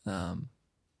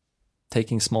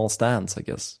taking small stands, I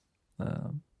guess,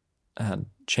 and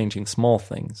changing small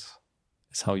things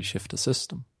is how you shift a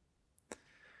system.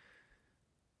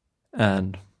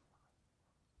 And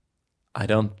I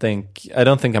don't think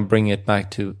I'm bringing it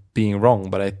back to being wrong,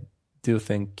 but I do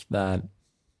think that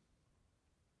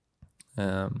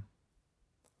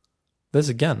this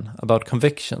again about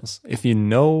convictions. If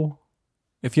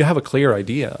you have a clear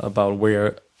idea about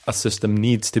where a system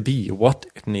needs to be, what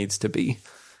it needs to be,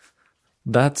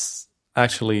 that's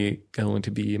actually going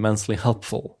to be immensely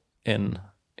helpful in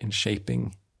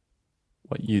shaping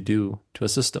what you do to a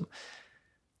system.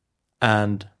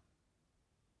 And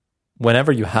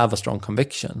whenever you have a strong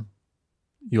conviction,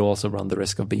 you also run the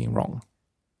risk of being wrong.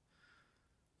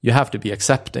 You have to be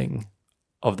accepting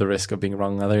of the risk of being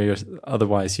wrong.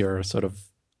 Otherwise, you're sort of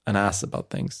an ass about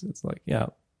things. It's like,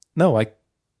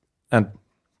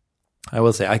 I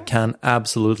will say I can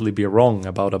absolutely be wrong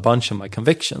about a bunch of my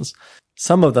convictions.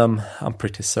 Some of them I'm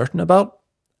pretty certain about,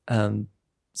 and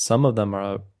some of them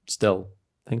are still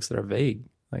things that are vague.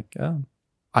 Like,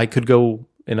 I could go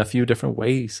in a few different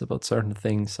ways about certain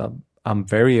things. I'm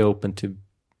very open to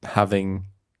having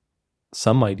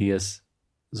some ideas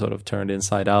sort of turned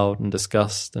inside out and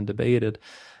discussed and debated,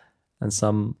 and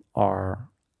some are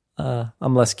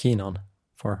I'm less keen on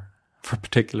for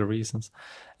particular reasons.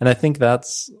 And I think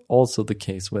that's also the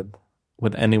case with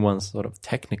anyone's sort of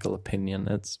technical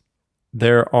opinion.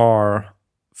 There are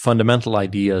fundamental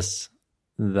ideas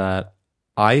that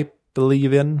I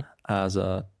believe in as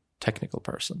a technical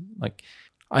person. Like,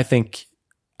 I think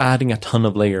adding a ton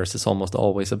of layers is almost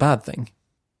always a bad thing.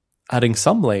 Adding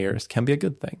some layers can be a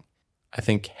good thing. I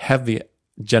think heavy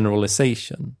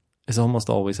generalization is almost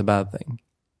always a bad thing.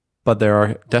 But there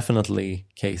are definitely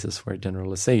cases where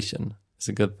generalization is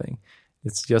a good thing.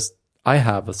 It's just, I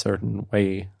have a certain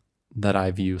way that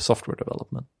I view software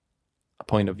development, a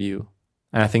point of view.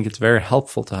 And I think it's very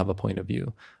helpful to have a point of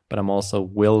view, but I'm also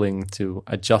willing to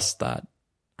adjust that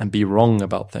and be wrong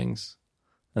about things.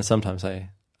 And sometimes I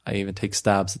even take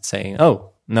stabs at saying,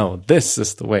 oh, no, this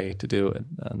is the way to do it.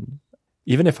 And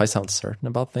even if I sound certain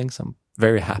about things, I'm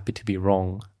very happy to be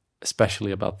wrong,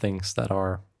 especially about things that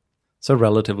are so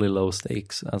relatively low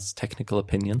stakes as technical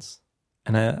opinions.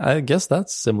 And I guess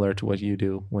that's similar to what you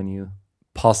do when you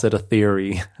posit a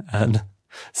theory and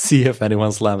see if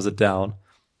anyone slams it down.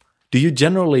 Do you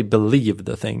generally believe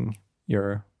the thing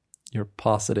you're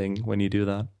positing when you do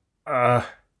that?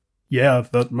 Yeah,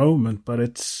 at that moment, but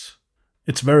it's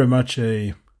very much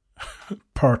a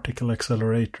particle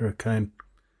accelerator kind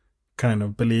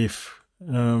of belief.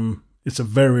 It's a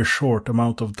very short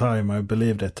amount of time I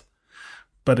believed it,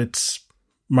 but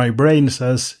my brain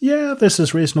says, yeah, this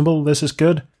is reasonable, this is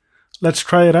good, let's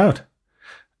try it out.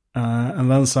 And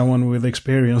then someone with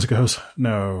experience goes,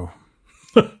 no,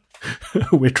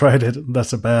 we tried it,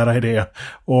 that's a bad idea.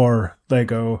 Or they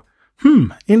go,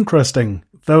 interesting,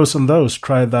 those and those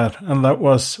tried that, and that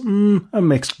was a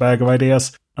mixed bag of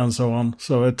ideas, and so on.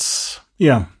 So it's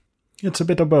a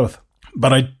bit of both.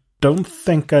 But I don't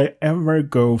think I ever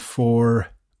go for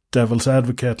devil's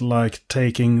advocate, like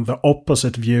taking the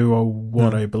opposite view of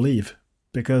what I believe,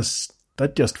 because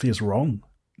that just feels wrong.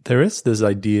 There is this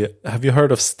idea. Have you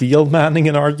heard of steel manning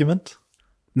an argument?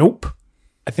 Nope.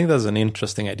 I think that's an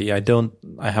interesting idea.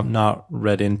 I have not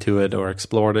read into it or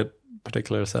explored it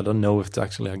particularly, so I don't know if it's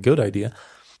actually a good idea.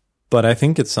 But I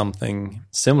think it's something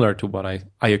similar to what I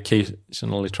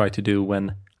occasionally try to do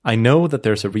when I know that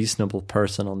there's a reasonable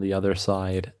person on the other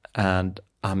side and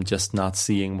I'm just not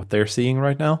seeing what they're seeing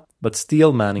right now. But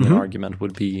steel manning an argument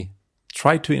would be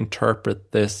try to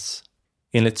interpret this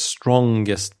in its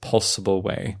strongest possible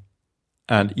way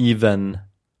and even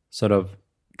sort of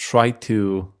try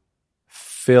to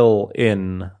fill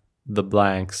in the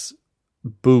blanks,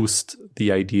 boost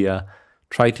the idea,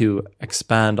 try to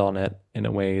expand on it in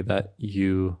a way that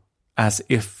as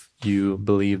if you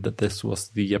believe that this was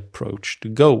the approach to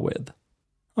go with.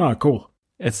 Ah, cool.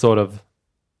 It's sort of,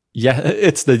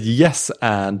 it's the yes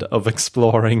and of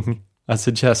exploring a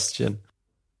suggestion.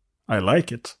 I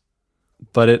like it.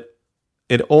 But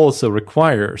it also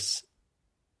requires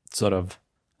sort of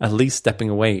at least stepping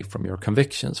away from your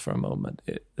convictions for a moment.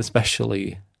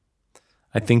 Especially,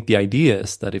 I think the idea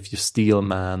is that if you steel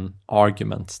man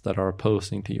arguments that are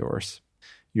opposing to yours,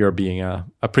 you're being a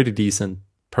pretty decent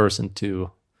person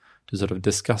to sort of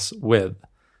discuss with.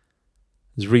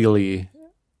 Is really,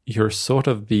 you're sort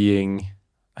of being,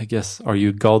 I guess, are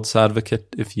you God's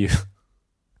advocate if you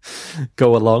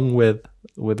go along with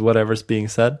whatever's being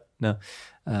said? No.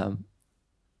 An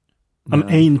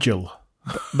angel.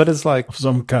 But it's like of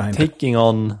some kind. Taking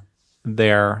on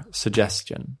their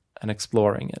suggestion and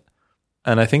exploring it.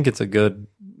 And I think it's a good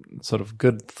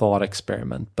thought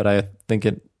experiment, but I think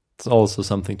it's also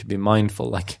something to be mindful.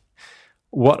 Like,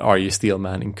 what are you steel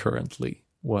manning currently?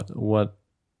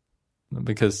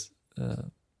 Because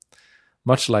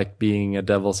much like being a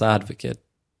devil's advocate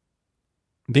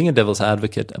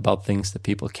about things that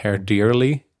people care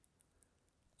dearly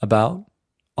about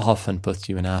often puts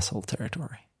you in asshole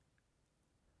territory.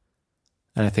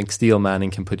 And I think steel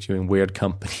manning can put you in weird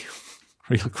company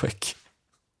real quick.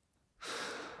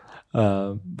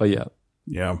 But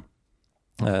yeah,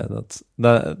 that's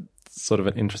sort of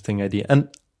an interesting idea. And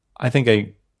I think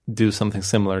I do something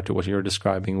similar to what you're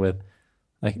describing with,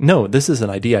 like, no, this is an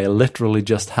idea I literally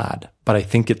just had, but I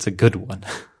think it's a good one.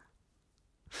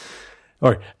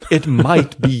 Or it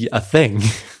might be a thing.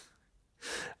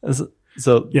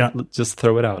 So just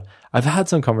throw it out. I've had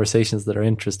some conversations that are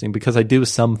interesting because I do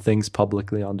some things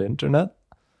publicly on the internet.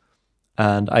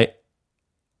 And I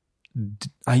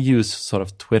use sort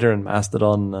of Twitter and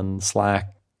Mastodon and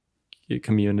Slack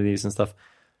communities and stuff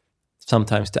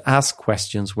sometimes to ask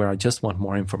questions where I just want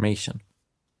more information.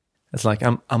 It's like,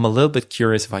 I'm a little bit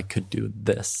curious if I could do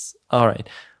this. All right.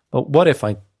 But what if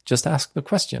I just ask the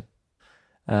question?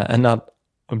 And not,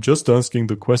 I'm just asking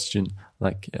the question,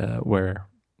 like where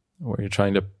you're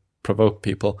trying to provoke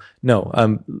people. No,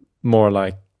 I'm more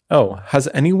like, oh, does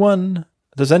anyone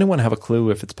have a clue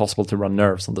if it's possible to run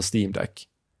Nerves on the Steam Deck?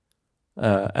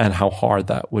 And how hard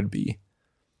that would be.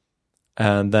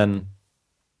 And then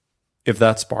if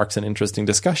that sparks an interesting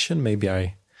discussion, maybe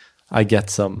I get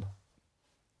some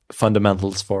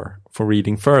fundamentals for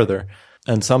reading further.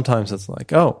 And sometimes it's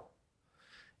like, oh,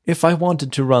 if I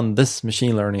wanted to run this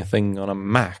machine learning thing on a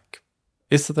Mac,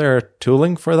 is there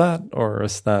tooling for that? Or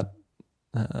is that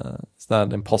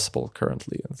impossible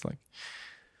currently? And it's like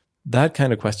that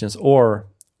kind of questions. Or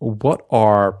what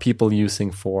are people using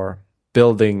for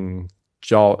bundling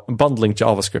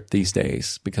JavaScript these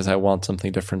days because I want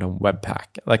something different on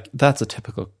Webpack? Like, that's a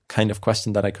typical kind of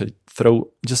question that I could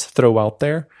throw out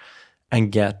there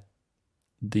and get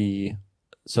the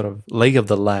sort of lay of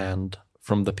the land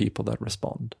from the people that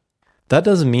respond. That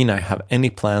doesn't mean I have any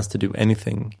plans to do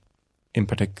anything in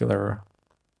particular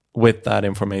with that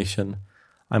information.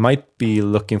 I might be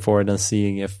looking for it and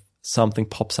seeing if something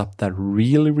pops up that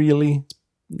really, really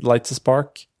lights a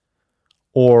spark.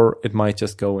 Or it might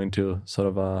just go into sort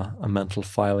of a mental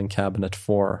filing cabinet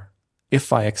for,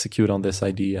 if I execute on this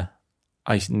idea,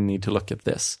 I need to look at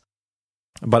this.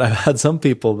 But I've had some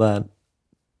people that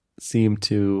seem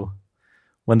to,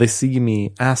 when they see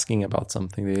me asking about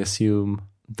something, they assume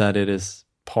that it is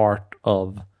part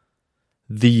of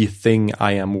the thing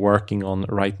I am working on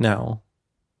right now,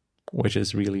 which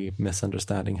is really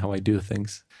misunderstanding how I do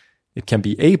things. It can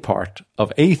be a part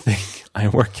of a thing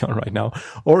I'm working on right now,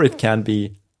 or it can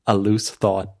be a loose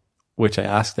thought, which I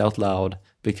asked out loud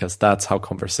because that's how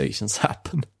conversations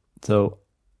happen. So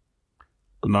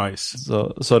nice.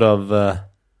 So sort of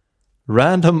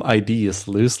random ideas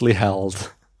loosely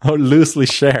held or loosely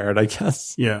shared, I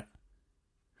guess. Yeah.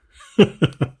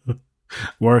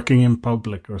 working in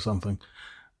public or something.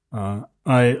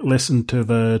 I listened to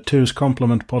the Two's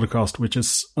Compliment podcast, which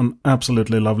is an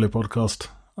absolutely lovely podcast.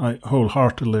 I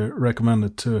wholeheartedly recommend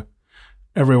it to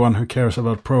everyone who cares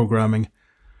about programming.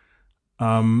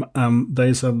 And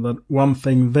they said that one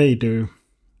thing they do,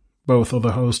 both of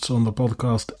the hosts on the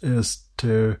podcast, is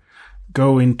to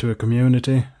go into a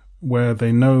community where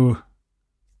they know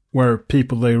where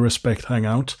people they respect hang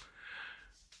out,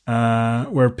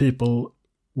 where people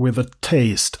with a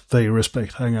taste they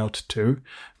respect hang out too,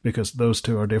 because those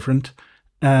two are different.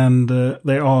 And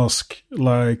they ask,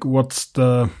 like,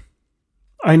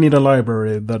 I need a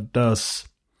library that does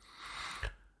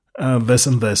this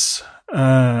and this.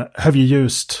 Have you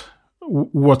used,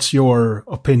 what's your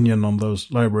opinion on those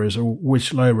libraries, or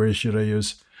which library should I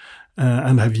use?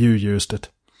 And have you used it?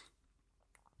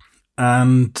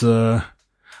 And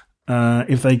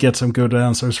if they get some good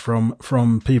answers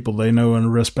from people they know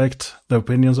and respect the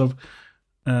opinions of,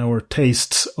 or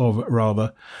tastes of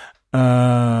rather, they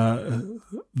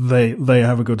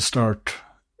have a good start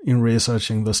in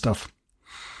researching the stuff.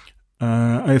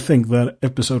 I think that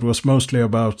episode was mostly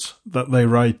about that they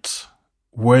write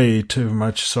way too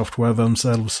much software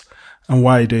themselves, and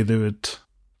why they do it.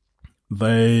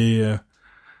 I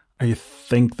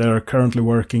think they're currently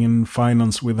working in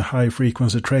finance with high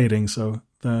frequency trading, so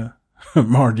the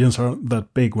margins aren't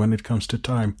that big when it comes to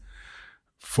time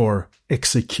for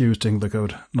executing the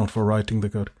code, not for writing the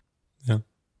code. Yeah.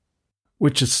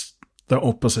 Which is the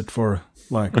opposite for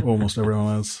like almost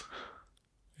everyone else.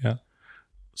 Yeah.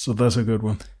 So that's a good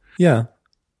one. Yeah.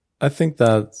 I think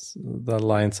that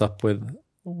lines up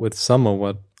with some of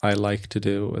what I like to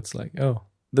do. It's like, oh,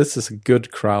 this is a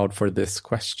good crowd for this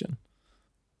question.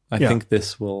 I think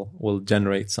this will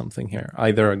generate something here,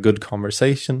 either a good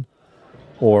conversation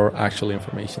or actual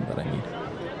information that I need.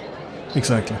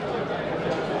 Exactly.